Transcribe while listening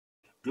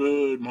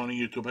Good morning,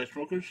 YouTube Pipe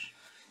Smokers.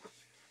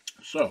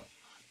 So,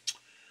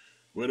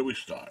 where do we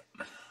start?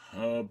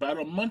 About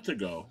a month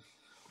ago,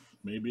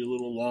 maybe a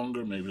little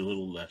longer, maybe a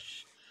little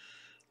less,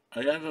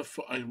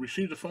 I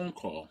received a phone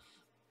call,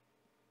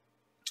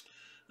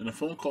 and the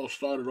phone call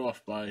started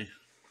off by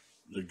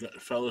the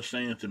fella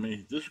saying to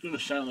me, "This is going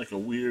to sound like a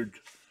weird,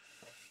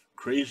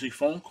 crazy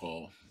phone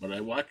call, but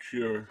I watch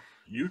your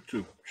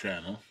YouTube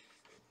channel,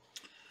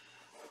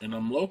 and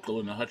I'm local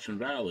in the Hudson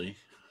Valley,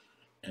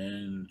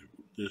 and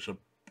there's a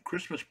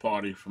Christmas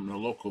party from the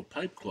local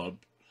pipe club,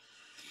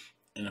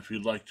 and if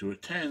you'd like to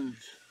attend,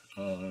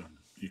 uh,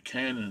 you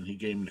can." And he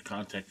gave me the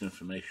contact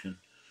information.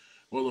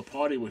 Well, the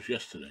party was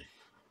yesterday.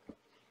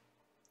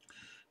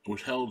 It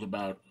was held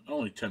about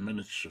only 10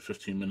 minutes or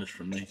 15 minutes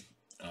from me,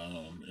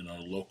 in our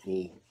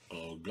local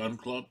gun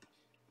club.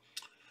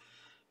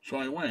 So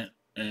I went,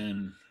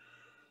 and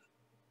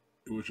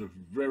it was a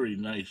very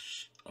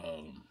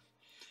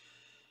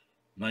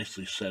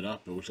nicely set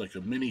up. It was like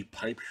a mini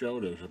pipe show.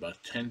 There was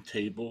about 10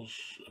 tables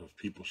of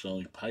people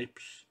selling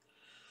pipes.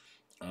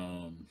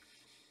 Um,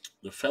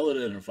 the fella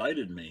that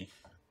invited me,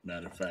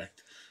 matter of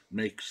fact,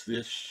 makes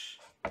this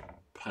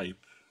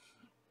pipe,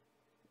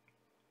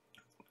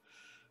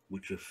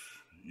 which,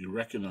 if you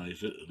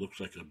recognize it, it looks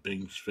like a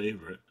Bing's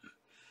favorite,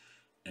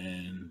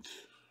 and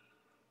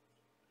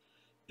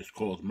it's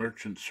called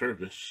Merchant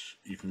Service.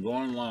 You can go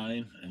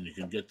online and you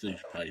can get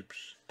these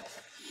pipes.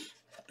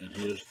 And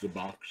here's the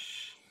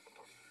box.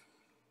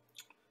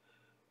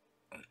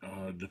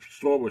 The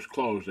store was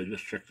closed. I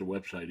just checked the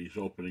website. He's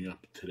opening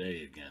up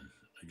today again.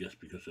 I guess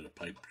because of the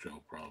pipe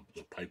show problem,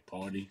 the pipe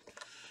party.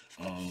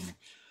 Um,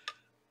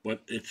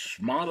 but it's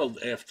modeled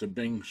after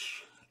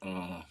Bing's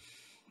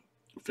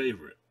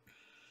favorite.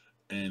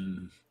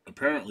 And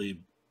apparently,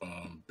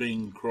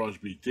 Bing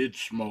Crosby did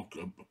smoke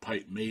a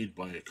pipe made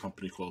by a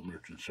company called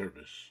Merchant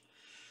Service.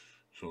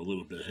 So a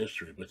little bit of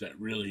history, but that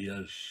really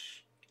does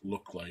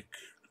look like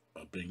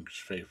a Bing's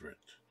favorite.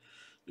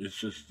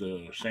 This is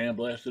the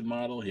sandblasted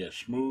model. He has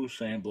smooth,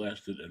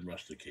 sandblasted, and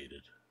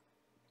rusticated.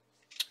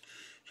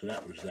 So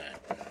that was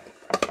that.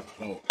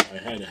 So I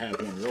had to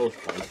have one of those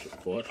pipes, of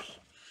course.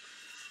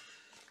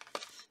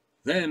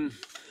 Then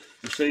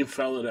the same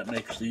fella that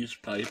makes these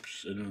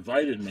pipes and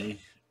invited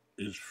me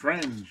is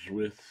friends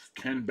with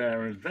Ken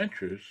Barron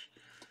Ventures,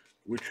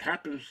 which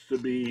happens to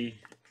be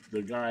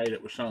the guy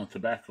that was selling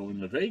tobacco in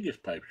the Vegas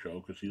pipe show,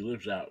 because he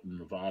lives out in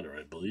Nevada,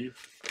 I believe.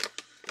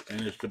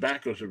 And his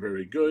tobaccos are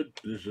very good.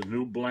 This is a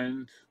new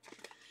blend.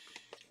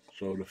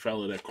 So the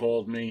fella that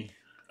called me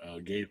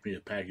gave me a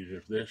package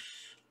of this.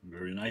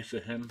 Very nice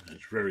of him.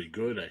 It's very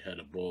good. I had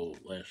a bowl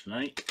last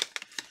night.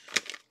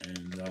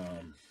 And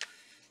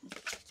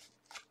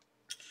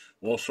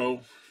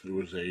also, there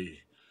was a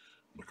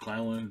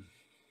McClellan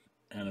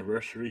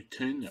anniversary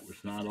tin that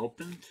was not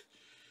opened.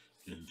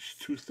 It's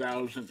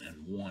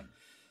 2001.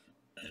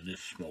 And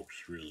this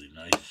smokes really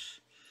nice.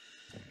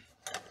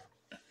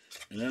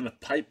 And then a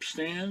pipe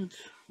stand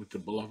with the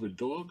beloved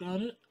dog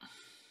on it,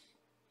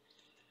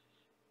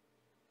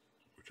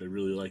 which I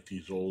really like,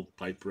 these old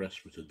pipe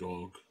rests with the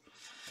dog.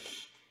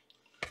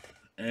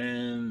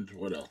 And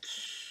what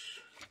else?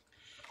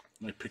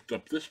 I picked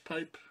up this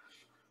pipe.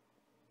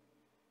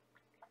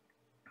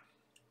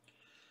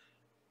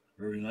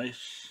 Very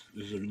nice.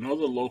 This is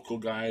another local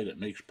guy that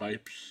makes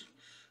pipes.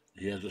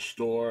 He has a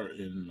store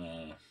in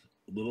a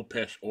little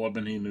past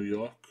Albany, New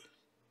York.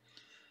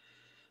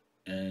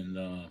 And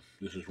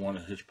this is one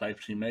of his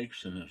pipes he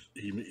makes. And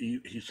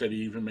he said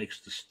he even makes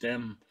the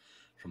stem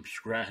from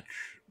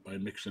scratch by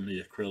mixing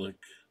the acrylic.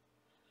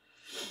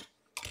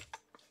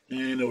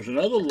 And there was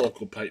another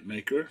local pipe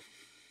maker,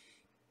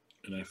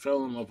 and I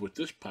fell in love with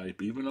this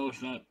pipe, even though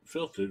it's not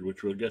filtered,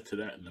 which we'll get to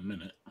that in a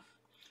minute.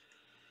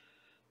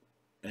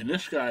 And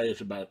this guy is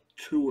about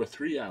 2 or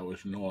 3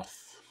 hours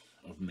north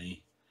of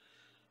me.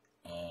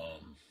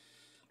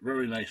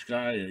 Very nice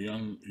guy, a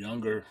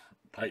younger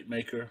pipe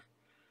maker.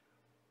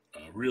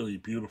 Really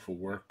beautiful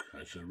work.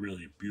 It's a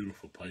really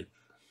beautiful pipe.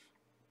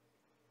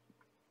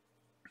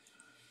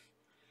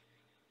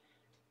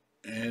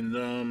 And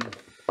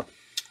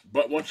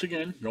but once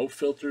again, no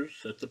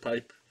filters at the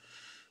pipe.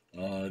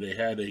 They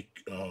had the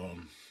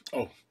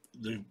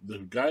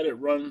guy that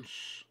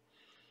runs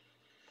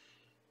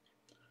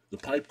the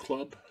pipe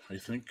club, I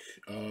think,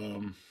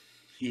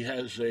 he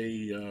has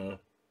a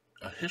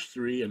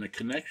history and a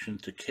connection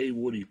to K.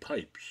 Woody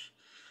Pipes,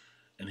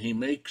 and he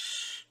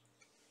makes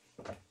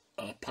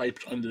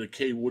pipes under the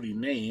K. Woody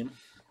name.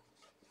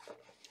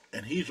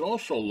 And he's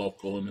also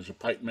local and is a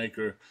pipe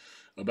maker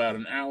about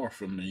an hour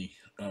from me,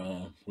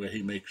 where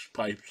he makes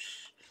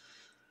pipes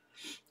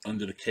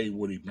under the K.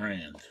 Woody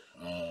brand.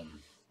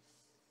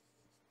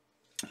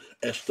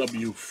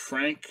 S.W.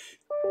 Frank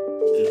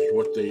is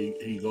what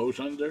he goes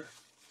under,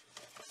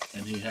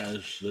 and he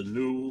has the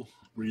new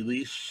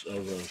release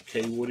of a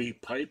K. Woody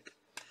pipe,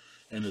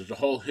 and there's a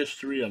whole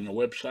history on the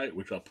website,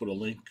 which I'll put a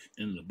link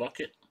in the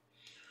bucket.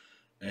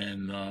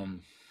 And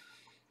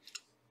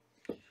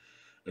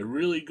they're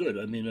really good.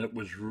 I mean, it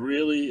was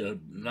really a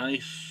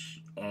nice.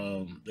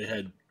 They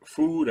had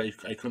food.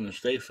 I couldn't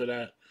stay for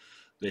that.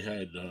 They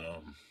had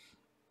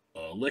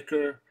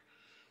liquor,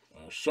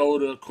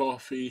 soda,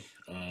 coffee.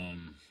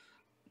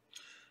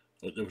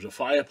 There was a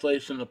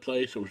fireplace in the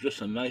place. It was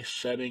just a nice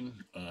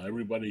setting.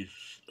 Everybody's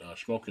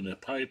smoking their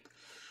pipe.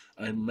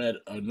 I met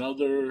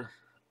another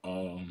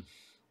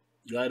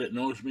guy that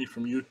knows me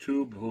from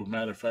YouTube, who,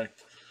 matter of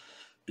fact,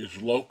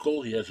 is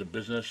local. He has a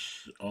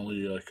business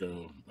only like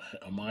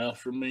a mile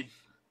from me.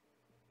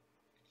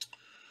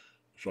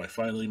 So I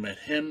finally met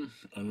him.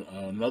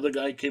 Another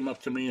guy came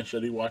up to me and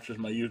said he watches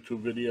my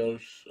YouTube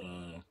videos,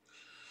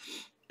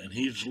 and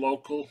he's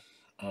local.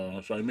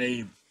 So I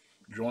may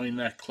join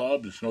that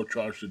club. There's no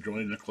charge to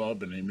join the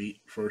club, and they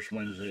meet first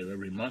Wednesday of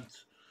every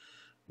month,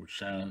 which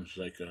sounds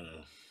like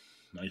a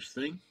nice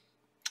thing.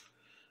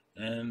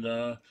 And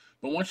but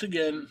once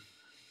again,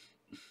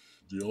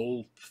 the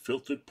old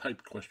filtered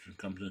pipe question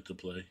comes into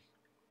play.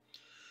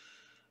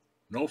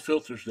 No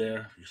filters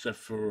there, except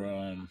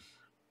for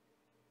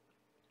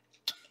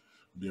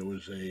there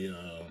was the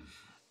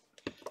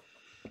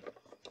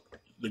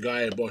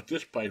guy I bought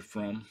this pipe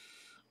from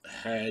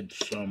had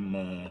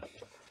some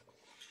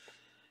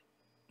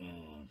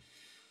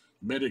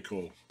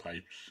medical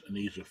pipes, and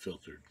these are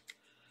filtered.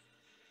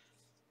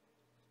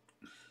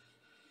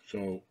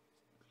 So,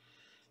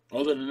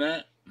 other than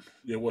that,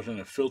 there wasn't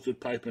a filtered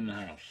pipe in the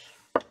house.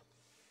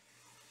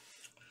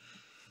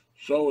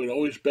 So it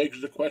always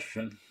begs the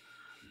question.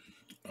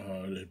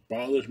 It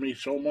bothers me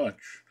so much.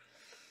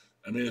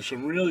 I mean, there's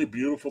some really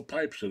beautiful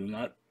pipes that are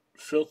not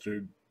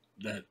filtered,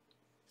 that,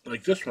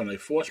 like this one, I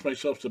forced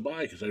myself to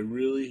buy because I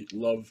really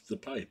love the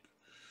pipe.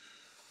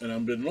 And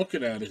I've been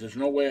looking at it. There's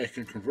no way I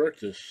can convert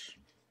this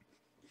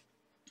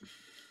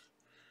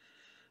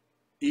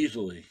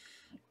easily.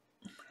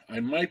 I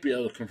might be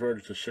able to convert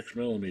it to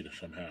 6mm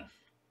somehow.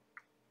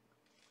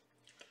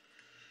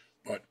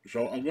 But,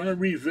 so I'm going to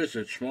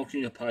revisit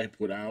smoking a pipe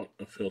without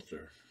a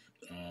filter.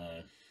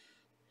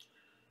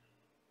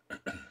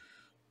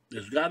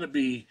 There's got to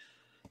be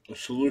a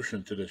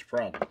solution to this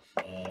problem.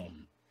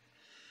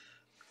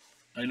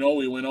 I know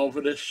we went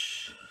over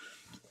this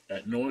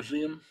ad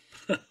nauseum,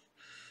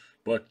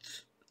 but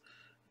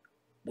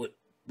with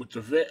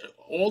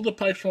all the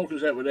pipe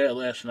smokers that were there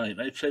last night,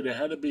 I'd say there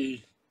had to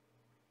be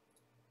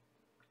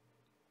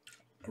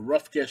a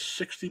rough guess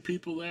 60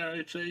 people there,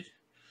 I'd say,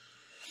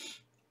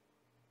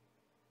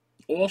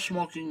 all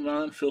smoking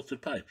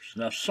non-filtered pipes.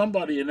 Now,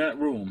 somebody in that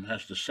room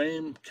has the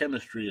same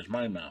chemistry as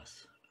my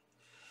mouth.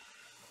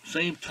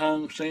 Same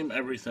tongue, same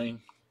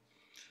everything.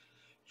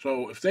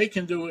 So if they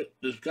can do it,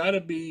 there's got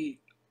to be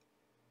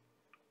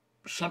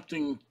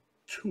something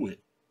to it.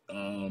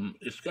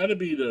 It's got to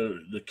be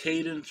the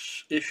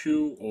cadence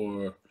issue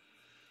or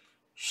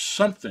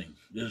something.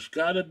 There's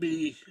got to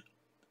be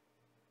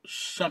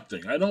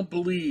something. I don't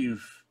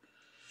believe...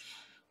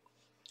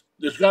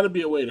 There's got to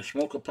be a way to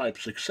smoke a pipe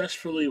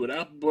successfully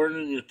without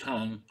burning your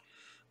tongue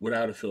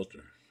without a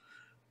filter.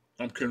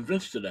 I'm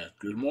convinced of that.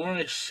 The more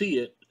I see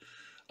it,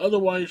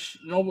 otherwise,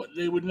 no,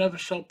 they would never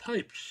sell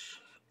pipes.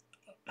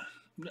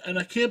 And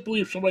I can't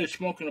believe somebody's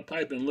smoking a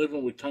pipe and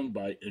living with tongue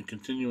bite and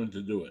continuing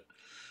to do it.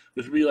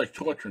 It would be like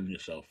torturing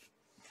yourself.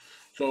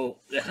 So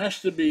there has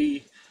to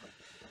be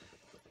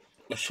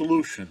a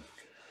solution.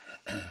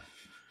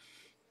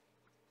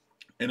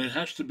 And it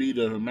has to be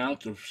the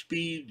amount of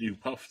speed you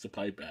puff the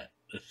pipe at.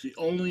 That's the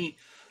only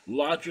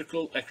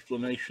logical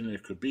explanation there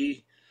could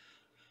be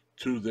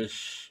to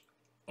this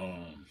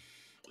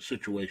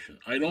situation.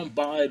 I don't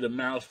buy the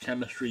mouth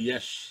chemistry.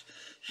 Yes,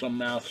 some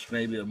mouths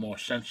maybe are more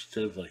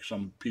sensitive, like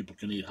some people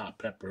can eat hot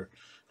pepper,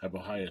 have a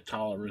higher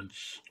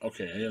tolerance.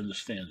 Okay, I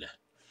understand that.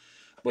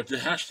 But there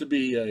has to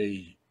be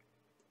a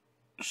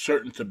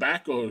certain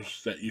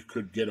tobaccos that you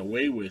could get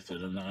away with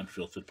in a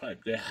non-filtered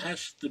pipe. There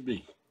has to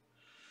be.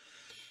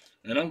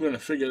 And I'm going to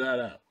figure that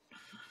out,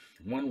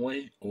 one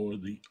way or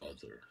the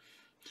other.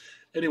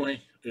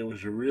 Anyway, it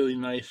was a really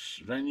nice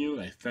venue.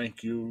 I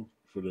thank you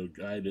for the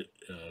guy that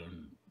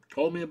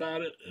told me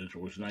about it. It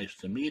was nice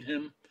to meet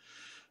him,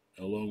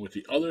 along with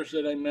the others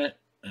that I met,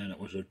 and it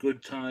was a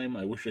good time.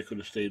 I wish I could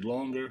have stayed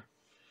longer,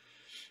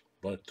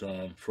 but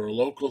for a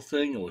local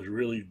thing, it was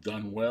really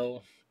done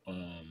well,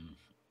 and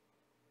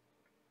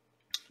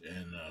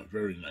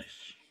very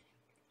nice.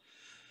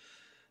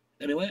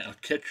 Anyway, I'll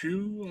catch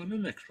you on the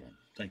next one.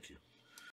 Thank you.